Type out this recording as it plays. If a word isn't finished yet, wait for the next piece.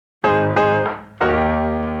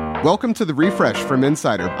Welcome to The Refresh from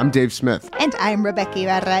Insider. I'm Dave Smith. And I'm Rebecca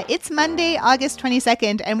Ibarra. It's Monday, August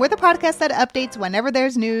 22nd, and we're the podcast that updates whenever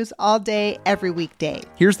there's news all day, every weekday.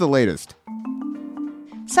 Here's the latest.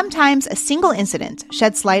 Sometimes a single incident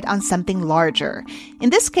sheds light on something larger.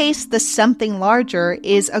 In this case, the something larger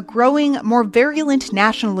is a growing, more virulent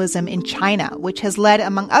nationalism in China, which has led,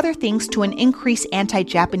 among other things, to an increased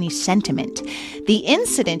anti-Japanese sentiment. The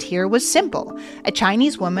incident here was simple. A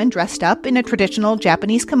Chinese woman dressed up in a traditional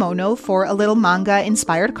Japanese kimono for a little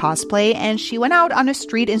manga-inspired cosplay, and she went out on a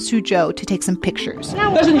street in Suzhou to take some pictures.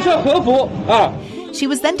 She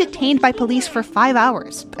was then detained by police for 5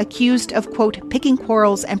 hours, accused of, quote, picking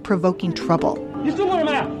quarrels and provoking trouble.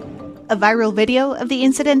 A viral video of the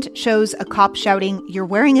incident shows a cop shouting, "You're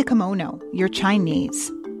wearing a kimono. You're Chinese."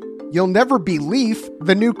 You'll never believe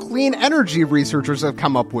the new clean energy researchers have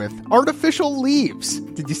come up with. Artificial leaves.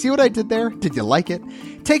 Did you see what I did there? Did you like it?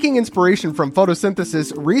 Taking inspiration from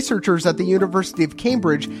photosynthesis, researchers at the University of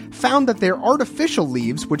Cambridge found that their artificial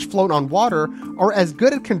leaves, which float on water, are as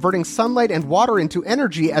good at converting sunlight and water into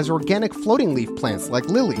energy as organic floating leaf plants like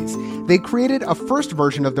lilies. They created a first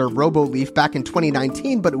version of their robo-leaf back in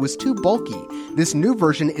 2019, but it was too bulky. This new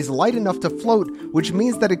version is light enough to float, which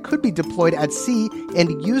means that it could be deployed at sea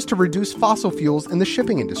and used to reduce fossil fuels in the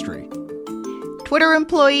shipping industry. Twitter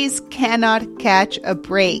employees cannot catch a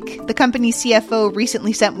break. The company's CFO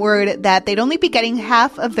recently sent word that they'd only be getting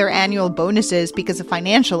half of their annual bonuses because of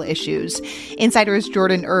financial issues. Insider's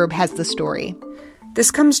Jordan Erb has the story.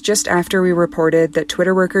 This comes just after we reported that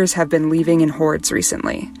Twitter workers have been leaving in hordes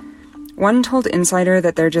recently. One told Insider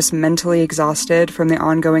that they're just mentally exhausted from the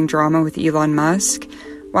ongoing drama with Elon Musk,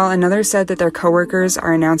 while another said that their coworkers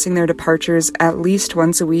are announcing their departures at least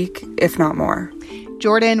once a week, if not more.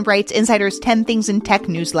 Jordan writes Insider's 10 Things in Tech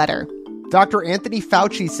newsletter. Dr. Anthony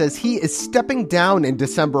Fauci says he is stepping down in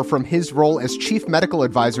December from his role as chief medical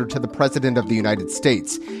advisor to the President of the United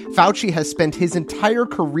States. Fauci has spent his entire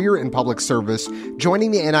career in public service,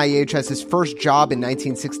 joining the NIH as his first job in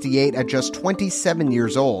 1968 at just 27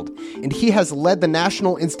 years old. And he has led the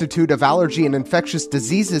National Institute of Allergy and Infectious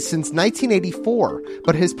Diseases since 1984.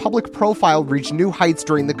 But his public profile reached new heights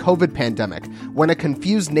during the COVID pandemic, when a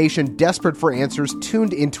confused nation desperate for answers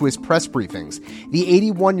tuned into his press briefings. The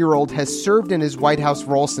 81-year-old has served in his White House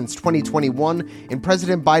role since 2021, and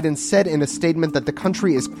President Biden said in a statement that the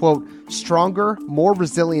country is, quote, stronger, more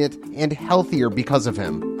resilient, and healthier because of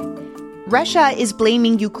him. Russia is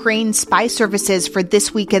blaming Ukraine's spy services for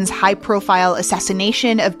this weekend's high-profile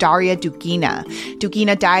assassination of Daria Dugina.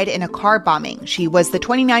 Dugina died in a car bombing. She was the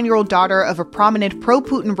 29-year-old daughter of a prominent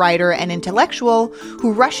pro-Putin writer and intellectual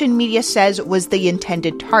who Russian media says was the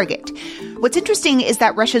intended target. What's interesting is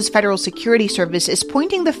that Russia's Federal Security Service is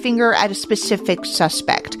pointing the finger at a specific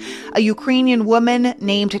suspect, a Ukrainian woman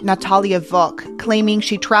named Natalia Vok, claiming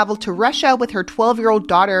she traveled to Russia with her 12-year-old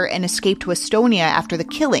daughter and escaped to Estonia after the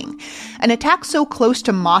killing. An attack so close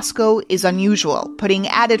to Moscow is unusual, putting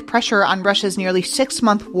added pressure on Russia's nearly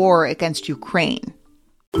 6-month war against Ukraine.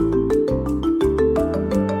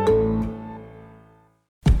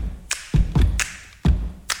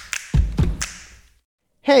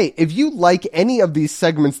 Hey, if you like any of these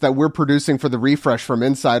segments that we're producing for The Refresh from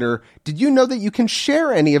Insider, did you know that you can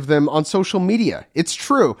share any of them on social media? It's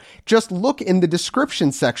true. Just look in the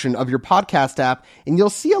description section of your podcast app and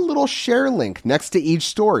you'll see a little share link next to each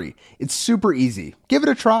story. It's super easy. Give it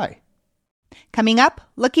a try. Coming up,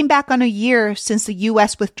 looking back on a year since the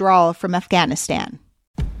U.S. withdrawal from Afghanistan.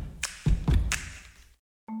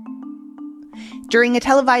 During a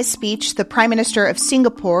televised speech, the Prime Minister of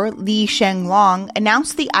Singapore, Lee Hsien Loong,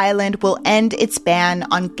 announced the island will end its ban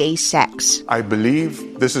on gay sex. I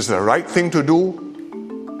believe this is the right thing to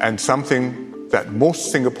do and something that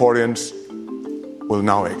most Singaporeans will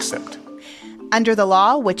now accept. Under the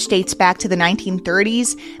law, which dates back to the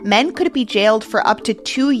 1930s, men could be jailed for up to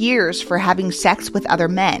 2 years for having sex with other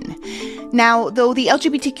men. Now, though the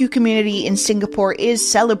LGBTQ community in Singapore is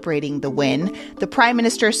celebrating the win, the Prime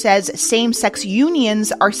Minister says same-sex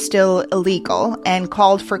unions are still illegal and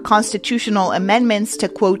called for constitutional amendments to,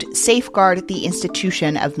 quote, safeguard the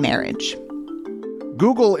institution of marriage.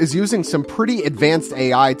 Google is using some pretty advanced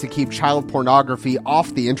AI to keep child pornography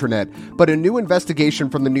off the internet, but a new investigation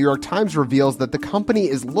from the New York Times reveals that the company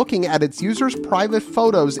is looking at its users' private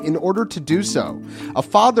photos in order to do so. A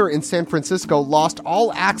father in San Francisco lost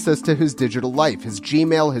all access to his digital life, his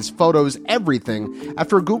Gmail, his photos, everything,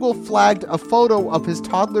 after Google flagged a photo of his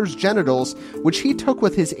toddler's genitals, which he took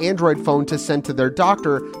with his Android phone to send to their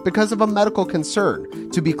doctor because of a medical concern.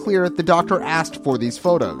 To be clear, the doctor asked for these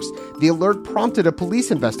photos. The alert prompted a police police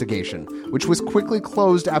investigation, which was quickly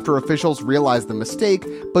closed after officials realized the mistake,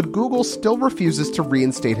 but Google still refuses to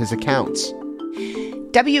reinstate his accounts.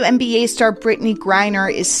 WNBA star Brittany Griner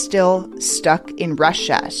is still stuck in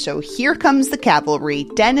Russia. So here comes the cavalry.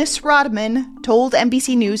 Dennis Rodman told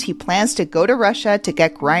NBC News he plans to go to Russia to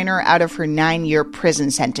get Griner out of her 9-year prison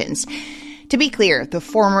sentence. To be clear, the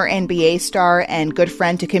former NBA star and good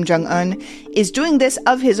friend to Kim Jong-un is doing this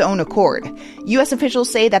of his own accord. U.S.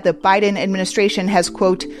 officials say that the Biden administration has,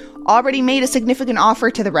 quote, already made a significant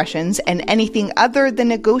offer to the Russians, and anything other than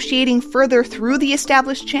negotiating further through the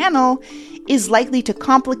established channel is likely to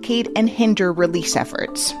complicate and hinder release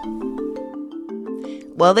efforts.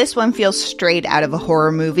 Well, this one feels straight out of a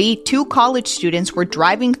horror movie. 2 college students were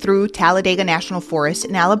driving through Talladega National Forest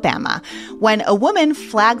in Alabama when a woman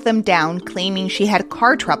flagged them down claiming she had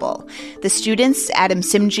car trouble. The students, Adam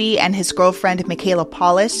Simji and his girlfriend Michaela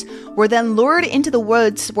Paulus, were then lured into the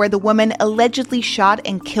woods where the woman allegedly shot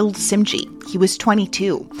and killed Simji. He was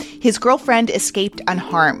 22. His girlfriend escaped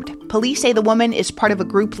unharmed. Police say the woman is part of a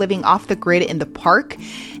group living off the grid in the park,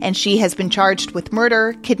 and she has been charged with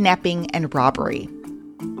murder, kidnapping, and robbery.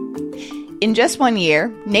 In just 1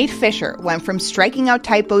 year, Nate Fisher went from striking out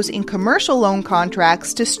typos in commercial loan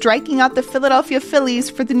contracts to striking out the Philadelphia Phillies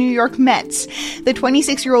for the New York Mets. The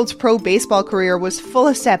 26-year-old's pro baseball career was full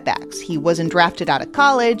of setbacks. He wasn't drafted out of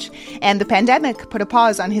college, and the pandemic put a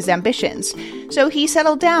pause on his ambitions. So he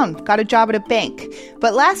settled down, got a job at a bank.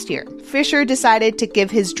 But last year, Fisher decided to give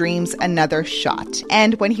his dreams another shot.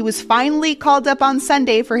 And when he was finally called up on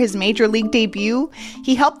Sunday for his major league debut,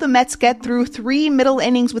 he helped the Mets get through 3 middle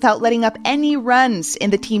innings without letting up any runs in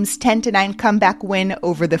the team's 10-9 comeback win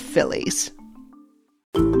over the Phillies.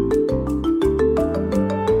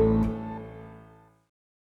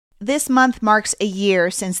 This month marks a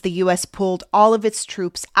year since the U.S. pulled all of its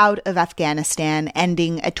troops out of Afghanistan,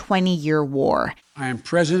 ending a 20-year war. I am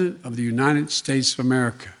President of the United States of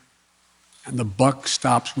America, and the buck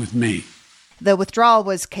stops with me. The withdrawal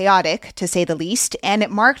was chaotic, to say the least, and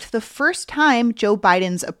it marked the first time Joe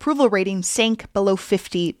Biden's approval rating sank below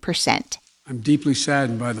 50%. I'm deeply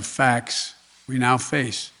saddened by the facts we now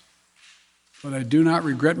face, but I do not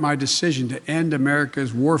regret my decision to end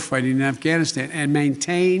America's warfighting in Afghanistan and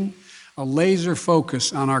maintain a laser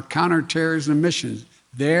focus on our counterterrorism missions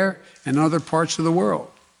there and other parts of the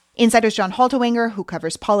world. Insider's John Halterwanger, who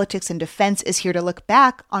covers politics and defense, is here to look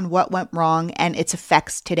back on what went wrong and its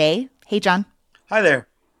effects today. Hey, John. Hi there.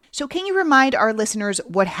 So can you remind our listeners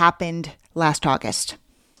what happened last August?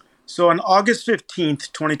 So on August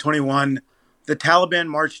 15th, 2021, the Taliban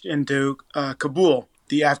marched into Kabul,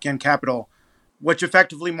 the Afghan capital, which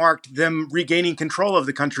effectively marked them regaining control of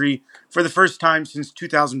the country for the first time since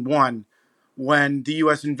 2001, when the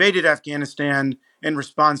U.S. invaded Afghanistan in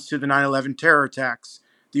response to the 9/11 terror attacks.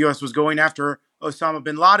 The U.S. was going after Osama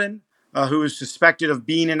bin Laden, who was suspected of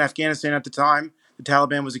being in Afghanistan at the time. The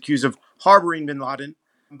Taliban was accused of harboring bin Laden.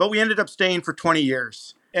 But we ended up staying for 20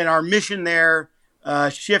 years. And our mission there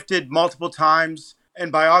shifted multiple times. And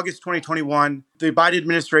by August 2021, the Biden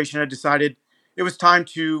administration had decided it was time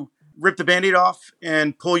to rip the Band-Aid off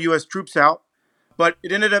and pull U.S. troops out. But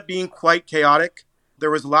it ended up being quite chaotic.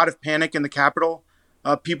 There was a lot of panic in the capital.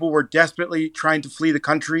 People were desperately trying to flee the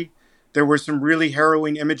country. There were some really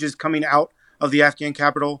harrowing images coming out of the Afghan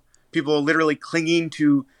capital. People literally clinging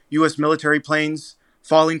to U.S. military planes,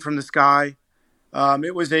 falling from the sky.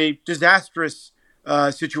 It was a disastrous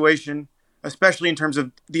situation, especially in terms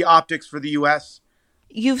of the optics for the U.S.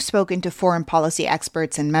 You've spoken to foreign policy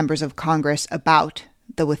experts and members of Congress about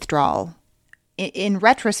the withdrawal. In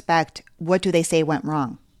retrospect, what do they say went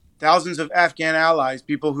wrong? Thousands of Afghan allies,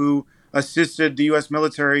 people who assisted the U.S.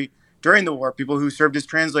 military during the war, people who served as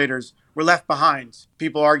translators, were left behind.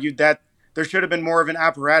 People argued that there should have been more of an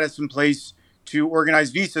apparatus in place to organize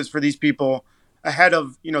visas for these people ahead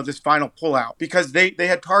of, this final pullout, because they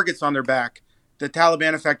had targets on their back. The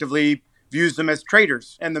Taliban effectively views them as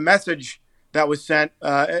traitors. And the message that was sent,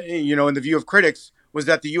 in the view of critics, was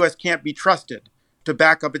that the U.S. can't be trusted to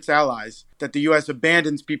back up its allies, that the U.S.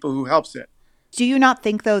 abandons people who helps it. Do you not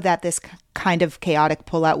think, though, that this kind of chaotic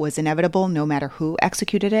pullout was inevitable, no matter who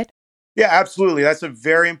executed it? Yeah, absolutely. That's a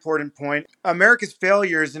very important point. America's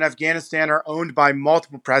failures in Afghanistan are owned by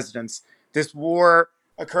multiple presidents. This war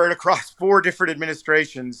occurred across 4 different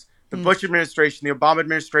administrations: the Bush administration, the Obama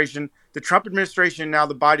administration, the Trump administration, and now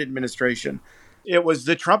the Biden administration. It was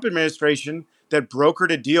the Trump administration that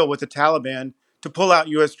brokered a deal with the Taliban to pull out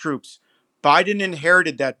U.S. troops. Biden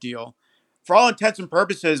inherited that deal. For all intents and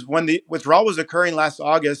purposes, when the withdrawal was occurring last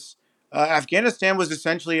August, Afghanistan was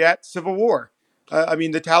essentially at civil war.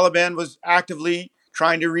 The Taliban was actively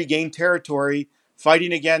trying to regain territory,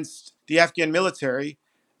 fighting against the Afghan military.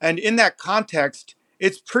 And in that context,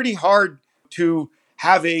 it's pretty hard to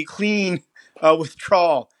have a clean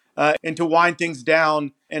withdrawal and to wind things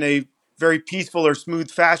down in a very peaceful or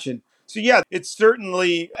smooth fashion. So yeah, it's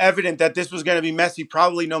certainly evident that this was going to be messy,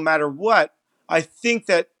 probably no matter what. I think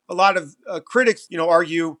that a lot of critics,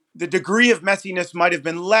 argue the degree of messiness might have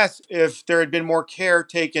been less if there had been more care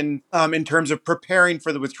taken in terms of preparing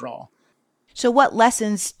for the withdrawal. So what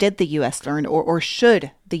lessons did the U.S. learn or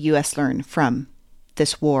should the U.S. learn from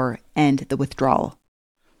this war and the withdrawal?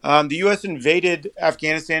 The U.S. invaded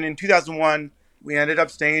Afghanistan in 2001. We ended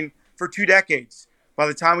up staying for 2 decades. By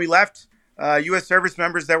the time we left, U.S. service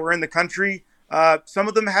members that were in the country, some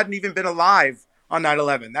of them hadn't even been alive on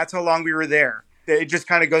 9/11. That's how long we were there. It just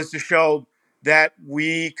kind of goes to show that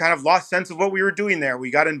we kind of lost sense of what we were doing there.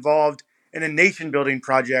 We got involved in a nation-building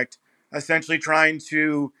project, essentially trying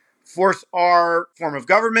to force our form of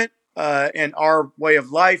government and our way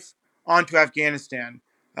of life onto Afghanistan.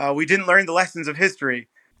 We didn't learn the lessons of history.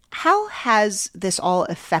 How has this all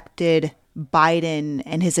affected Biden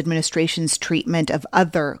and his administration's treatment of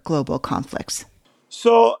other global conflicts?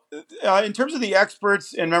 So in terms of the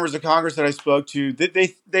experts and members of Congress that I spoke to,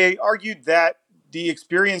 they argued that the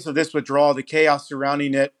experience of this withdrawal, the chaos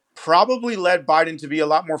surrounding it, probably led Biden to be a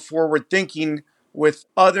lot more forward-thinking with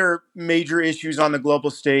other major issues on the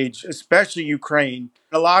global stage, especially Ukraine.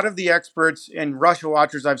 A lot of the experts and Russia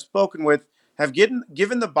watchers I've spoken with have given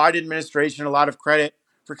the Biden administration a lot of credit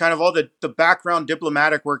for kind of all the background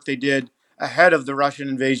diplomatic work they did ahead of the Russian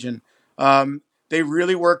invasion. They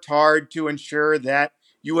really worked hard to ensure that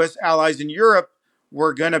U.S. allies in Europe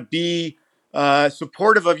were going to be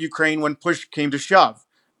supportive of Ukraine when push came to shove.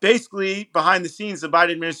 Basically, behind the scenes, the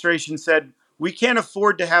Biden administration said, we can't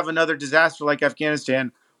afford to have another disaster like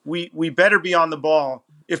Afghanistan. We better be on the ball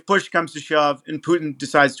if push comes to shove and Putin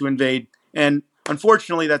decides to invade. And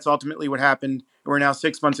unfortunately, that's ultimately what happened. We're now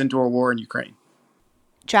 6 months into a war in Ukraine.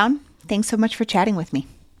 John, thanks so much for chatting with me.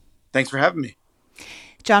 Thanks for having me.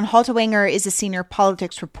 John Halterwanger is a senior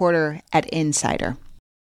politics reporter at Insider.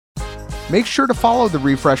 Make sure to follow The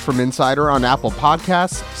Refresh from Insider on Apple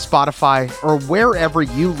Podcasts, Spotify, or wherever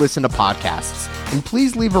you listen to podcasts. And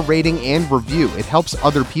please leave a rating and review. It helps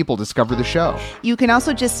other people discover the show. You can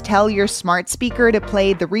also just tell your smart speaker to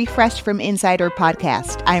play the Refresh from Insider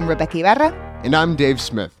podcast. I'm Rebecca Ibarra. And I'm Dave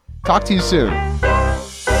Smith. Talk to you soon.